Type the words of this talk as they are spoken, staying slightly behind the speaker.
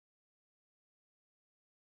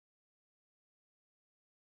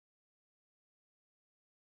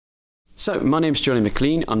So, my name's Jonny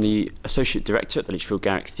McLean. I'm the Associate Director at the Lichfield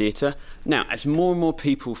Garrick Theatre. Now, as more and more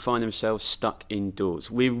people find themselves stuck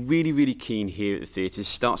indoors, we're really keen here at the theatre to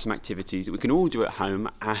start some activities that we can all do at home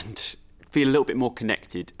and feel a little bit more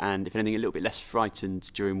connected and, if anything, a little bit less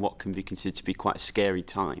frightened during what can be considered to be quite a scary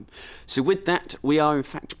time. So with that, we are in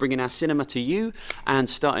fact bringing our cinema to you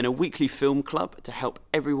and starting a weekly film club to help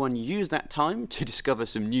everyone use that time to discover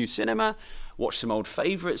some new cinema, watch some old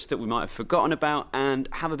favourites that we might have forgotten about, and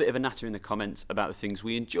have a bit of a natter in the comments about the things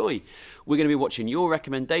we enjoy. We're going to be watching your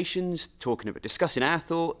recommendations, talking about, discussing our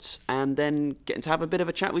thoughts, and then getting to have a bit of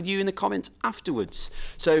a chat with you in the comments afterwards.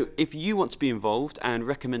 So if you want to be involved and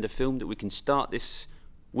recommend a film that we can start this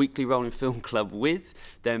weekly rolling film club with,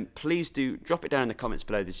 then please do drop it down in the comments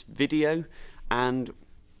below this video, and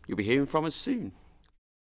you'll be hearing from us soon.